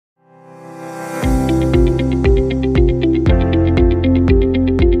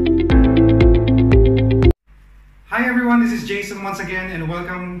Jason once again, and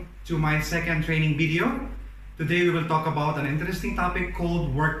welcome to my second training video. Today we will talk about an interesting topic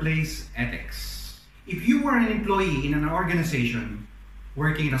called workplace ethics. If you are an employee in an organization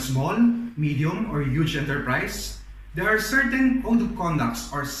working in a small, medium, or huge enterprise, there are certain code of conducts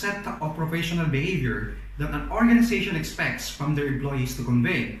or set of professional behavior that an organization expects from their employees to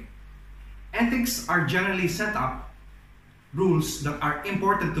convey. Ethics are generally set up rules that are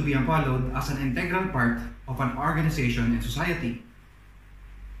important to be followed as an integral part of an organization and society.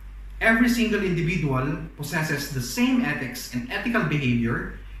 Every single individual possesses the same ethics and ethical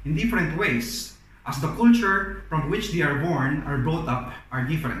behavior in different ways, as the culture from which they are born or brought up are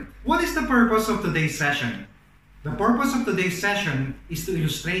different. What is the purpose of today's session? The purpose of today's session is to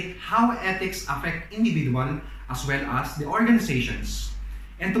illustrate how ethics affect individuals as well as the organizations,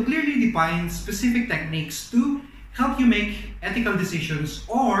 and to clearly define specific techniques to help you make ethical decisions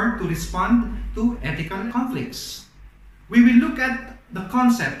or to respond to ethical conflicts. We will look at the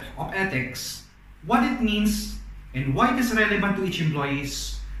concept of ethics, what it means, and why it is relevant to each employee,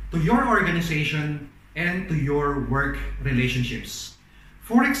 to your organization, and to your work relationships.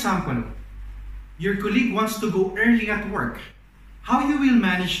 For example, your colleague wants to go early at work. How you will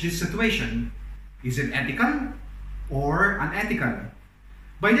manage this situation? Is it ethical or unethical?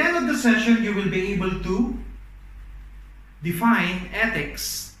 By the end of the session, you will be able to define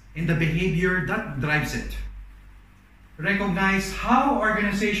ethics and the behavior that drives it. Recognize how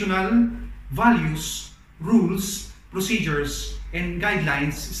organizational values, rules, procedures, and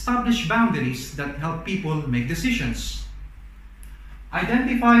guidelines establish boundaries that help people make decisions.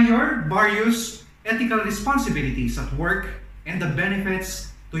 Identify your various ethical responsibilities at work and the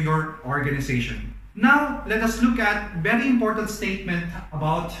benefits to your organization. Now, let us look at a very important statement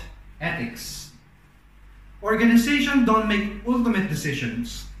about ethics. Organizations don't make ultimate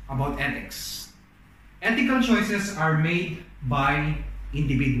decisions about ethics. Ethical choices are made by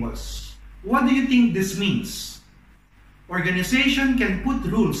individuals. What do you think this means? Organizations can put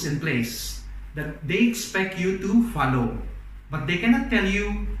rules in place that they expect you to follow, but they cannot tell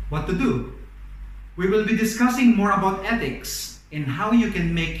you what to do. We will be discussing more about ethics and how you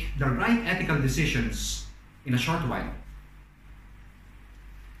can make the right ethical decisions in a short while.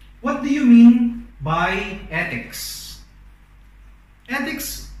 What do you mean by ethics?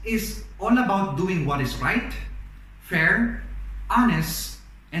 Ethics is all about doing what is right, fair, honest,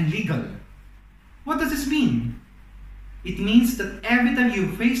 and legal. What does this mean? It means that every time you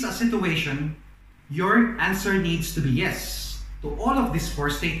face a situation, your answer needs to be yes to all of these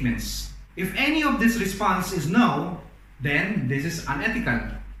four statements. If any of this response is no, then this is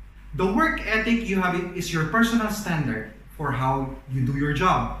unethical. The work ethic you have is your personal standard for how you do your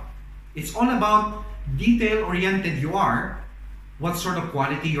job. It's all about detail-oriented you are, what sort of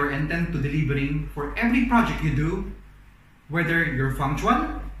quality you're intent to delivering for every project you do, whether you're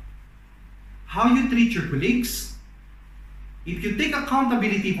punctual, how you treat your colleagues, if you take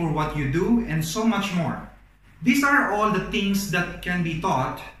accountability for what you do, and so much more. These are all the things that can be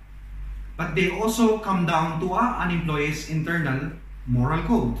taught, but they also come down to an employee's internal moral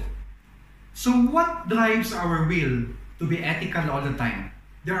code. So what drives our will to be ethical all the time?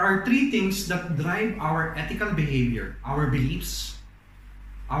 There are three things that drive our ethical behavior: our beliefs,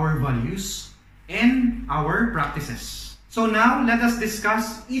 our values, and our practices. So now let us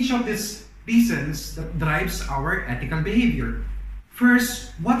discuss each of these reasons that drives our ethical behavior. First,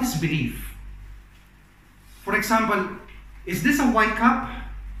 what is belief? For example, is this a white cup?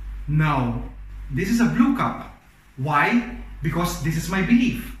 No, this is a blue cup. Why? Because this is my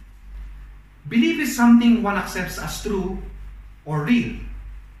belief. Belief is something one accepts as true or real.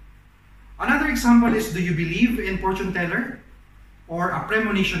 Another example is, do you believe in fortune teller or a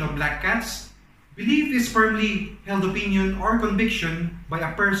premonition of black cats? Belief is firmly held opinion or conviction by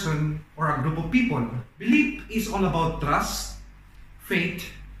a person or a group of people. Belief is all about trust,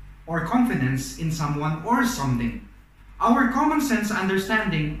 faith, or confidence in someone or something. Our common sense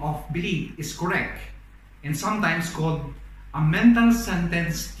understanding of belief is correct and sometimes called a mental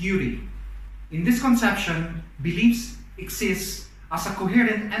sentence theory. In this conception, beliefs exist as a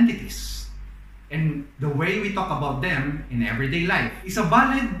coherent entities, and the way we talk about them in everyday life is a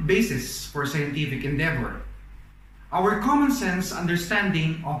valid basis for scientific endeavor. Our common sense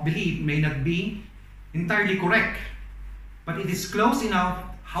understanding of belief may not be entirely correct, but it is close enough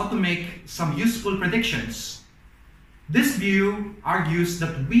how to make some useful predictions. This view argues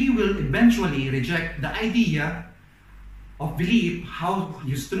that we will eventually reject the idea of belief how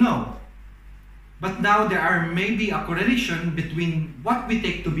we used to know. But now there are maybe a correlation between what we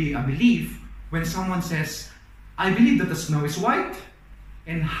take to be a belief when someone says, I believe that the snow is white,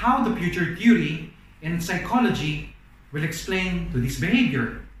 and how the future theory and psychology will explain to this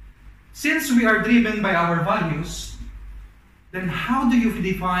behavior. Since we are driven by our values, then how do you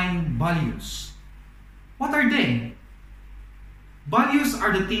define values? What are they? Values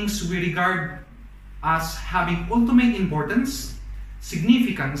are the things we regard as having ultimate importance,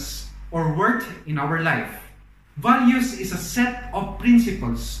 significance, or worth in our life. Values is a set of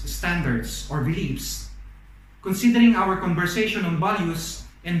principles, standards, or beliefs. Considering our conversation on values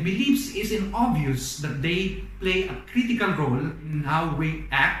and beliefs, it is obvious that they play a critical role in how we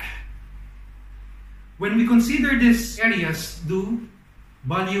act. When we consider these areas, do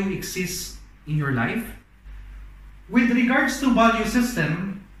value exist in your life? With regards to value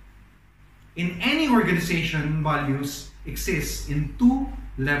system, in any organization, values exist in two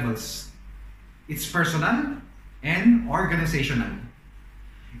levels. It's personal and organizational.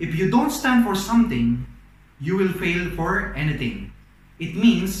 If you don't stand for something, you will fail for anything. It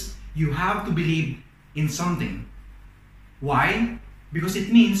means you have to believe in something. Why? Because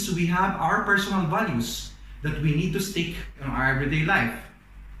it means we have our personal values that we need to stick in our everyday life.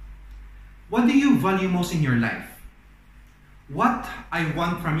 What do you value most in your life? What I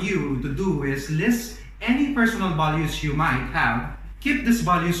want from you to do is list any personal values you might have. Keep these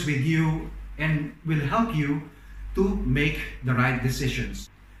values with you and will help you to make the right decisions.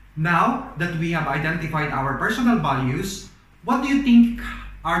 Now that we have identified our personal values, what do you think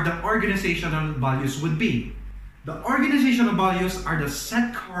are the organizational values would be? The organizational values are the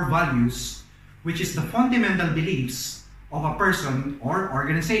set core values, which is the fundamental beliefs of a person or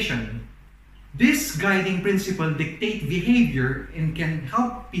organization. This guiding principle dictate behavior and can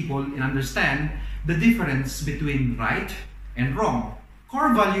help people understand the difference between right and wrong.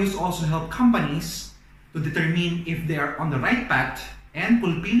 Core values also help companies to determine if they are on the right path and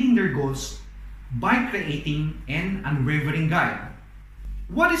fulfilling their goals by creating an unwavering guide.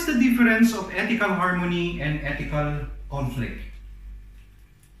 What is the difference of ethical harmony and ethical conflict?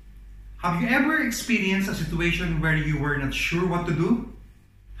 Have you ever experienced a situation where you were not sure what to do?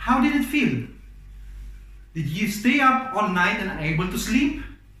 How did it feel? Did you stay up all night and unable to sleep?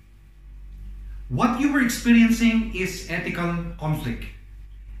 What you were experiencing is ethical conflict.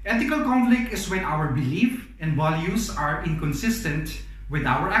 Ethical conflict is when our belief and values are inconsistent with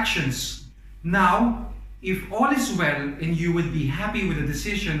our actions. Now, if all is well and you would be happy with the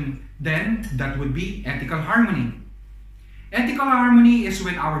decision, then that would be ethical harmony. Ethical harmony is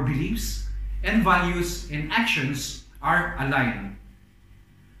when our beliefs and values and actions are aligned.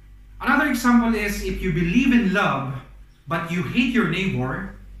 Another example is if you believe in love but you hate your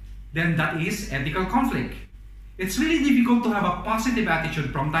neighbor, then that is ethical conflict. It's really difficult to have a positive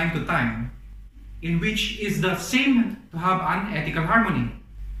attitude from time to time, in which is the same to have an ethical harmony.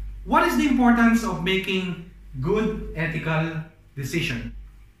 What is the importance of making good ethical decision?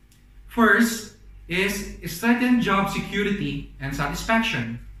 First is strengthen job security and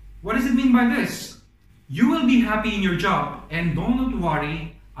satisfaction. What does it mean by this? You will be happy in your job and don't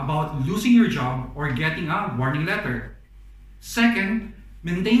worry about losing your job or getting a warning letter. Second,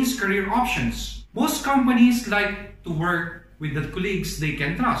 maintains career options. Most companies like to work with the colleagues they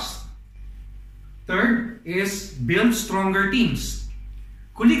can trust. Third is build stronger teams.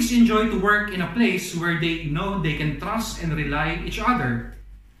 Colleagues enjoy to work in a place where they know they can trust and rely each other.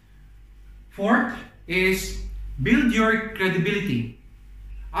 Fourth is build your credibility.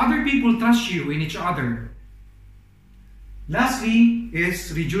 Other people trust you in each other. Lastly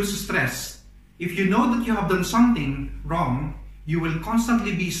is reduce stress. If you know that you have done something wrong, you will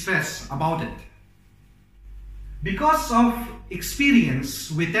constantly be stressed about it. Because of experience,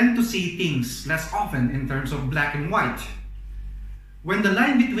 we tend to see things less often in terms of black and white. When the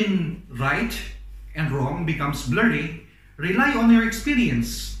line between right and wrong becomes blurry, rely on your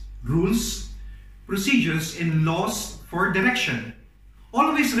experience, rules, procedures, and laws for direction.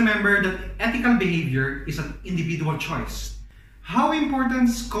 Always remember that ethical behavior is an individual choice. How important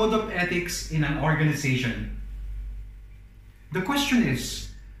is code of ethics in an organization? The question is,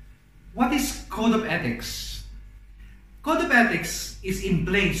 what is code of ethics? Code of ethics is in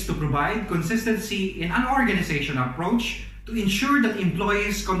place to provide consistency in an organization approach to ensure that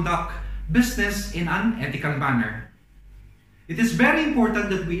employees conduct business in an ethical manner. It is very important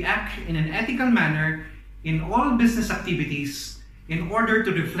that we act in an ethical manner in all business activities in order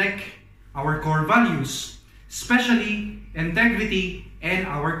to reflect our core values, especially integrity and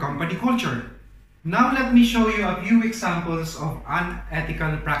our company culture. Now let me show you a few examples of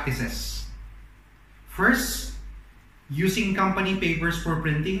unethical practices. First, using company papers for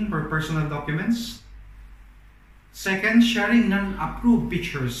printing for personal documents. Second, sharing non-approved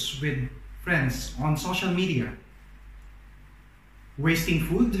pictures with friends on social media. Wasting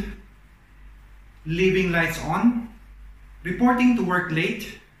food. Leaving lights on. reporting to work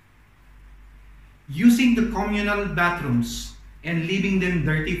late, using the communal bathrooms and leaving them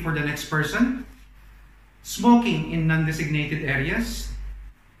dirty for the next person, smoking in non-designated areas,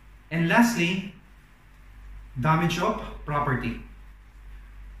 and lastly, damage of property.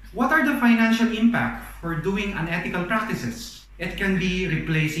 What are the financial impact for doing unethical practices? It can be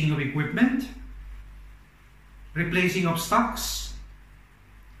replacing of equipment, replacing of stocks,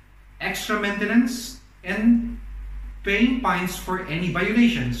 extra maintenance, and paying fines for any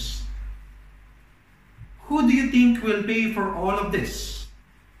violations. Who do you think will pay for all of this?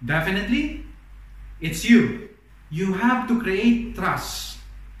 Definitely, it's you. You have to create trust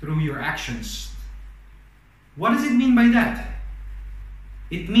through your actions. What does it mean by that?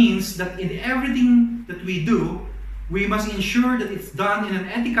 It means that in everything that we do, we must ensure that it's done in an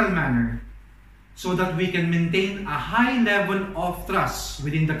ethical manner so that we can maintain a high level of trust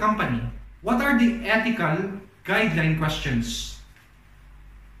within the company. What are the ethical guideline questions?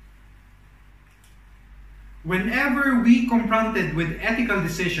 Whenever we confronted with ethical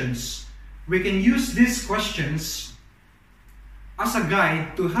decisions, we can use these questions as a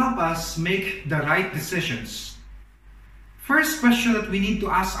guide to help us make the right decisions. First question that we need to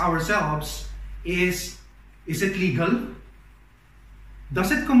ask ourselves is it legal?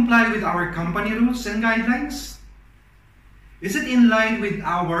 Does it comply with our company rules and guidelines? Is it in line with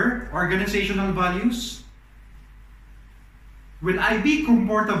our organizational values? Will I be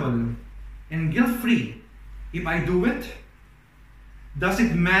comfortable and guilt-free if I do it? Does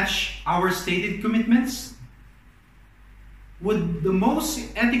it match our stated commitments? Would the most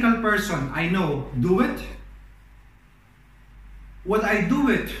ethical person I know do it? Would I do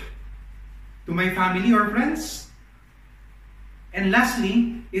it to my family or friends? And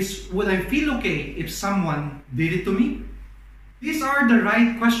lastly, would I feel okay if someone did it to me? These are the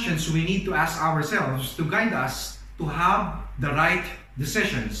right questions we need to ask ourselves to guide us to have the right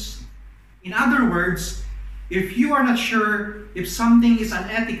decisions. In other words, if you are not sure if something is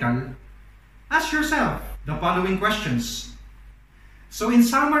unethical, ask yourself the following questions. So in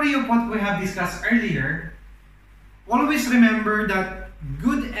summary of what we have discussed earlier, always remember that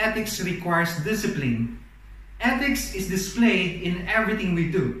good ethics requires discipline. Ethics is displayed in everything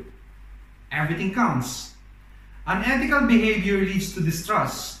we do. Everything counts. Unethical behavior leads to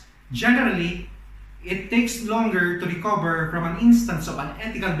distrust. Generally, it takes longer to recover from an instance of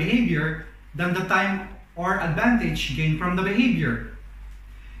unethical behavior than the time or advantage gained from the behavior.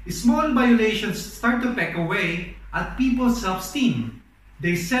 Small violations start to peck away at people's self-esteem.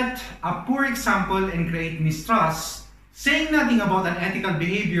 They set a poor example and create mistrust. Saying nothing about unethical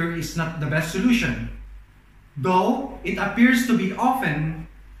behavior is not the best solution. Though it appears to be often,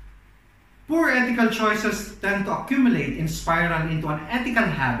 poor ethical choices tend to accumulate and spiral into unethical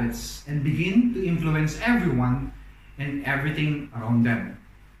habits and begin to influence everyone and everything around them.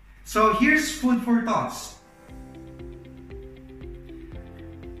 So here's food for thoughts.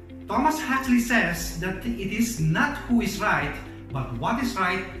 Thomas Huxley says that it is not who is right, but what is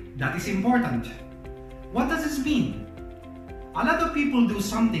right that is important. What does this mean? A lot of people do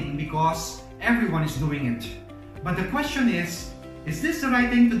something because everyone is doing it. But the question is this the right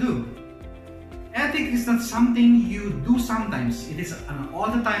thing to do? Ethics is not something you do sometimes. It is an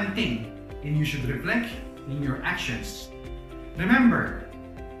all-the-time thing, and you should reflect in your actions. Remember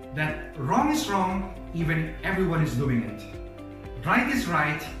that wrong is wrong even everyone is doing it. Right is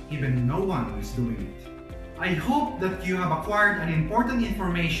right even no one is doing it. I hope that you have acquired an important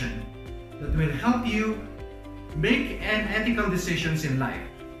information that will help you make an ethical decisions in life.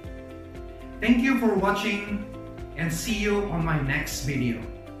 Thank you for watching and see you on my next video.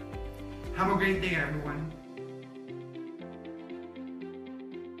 Have a great day, everyone.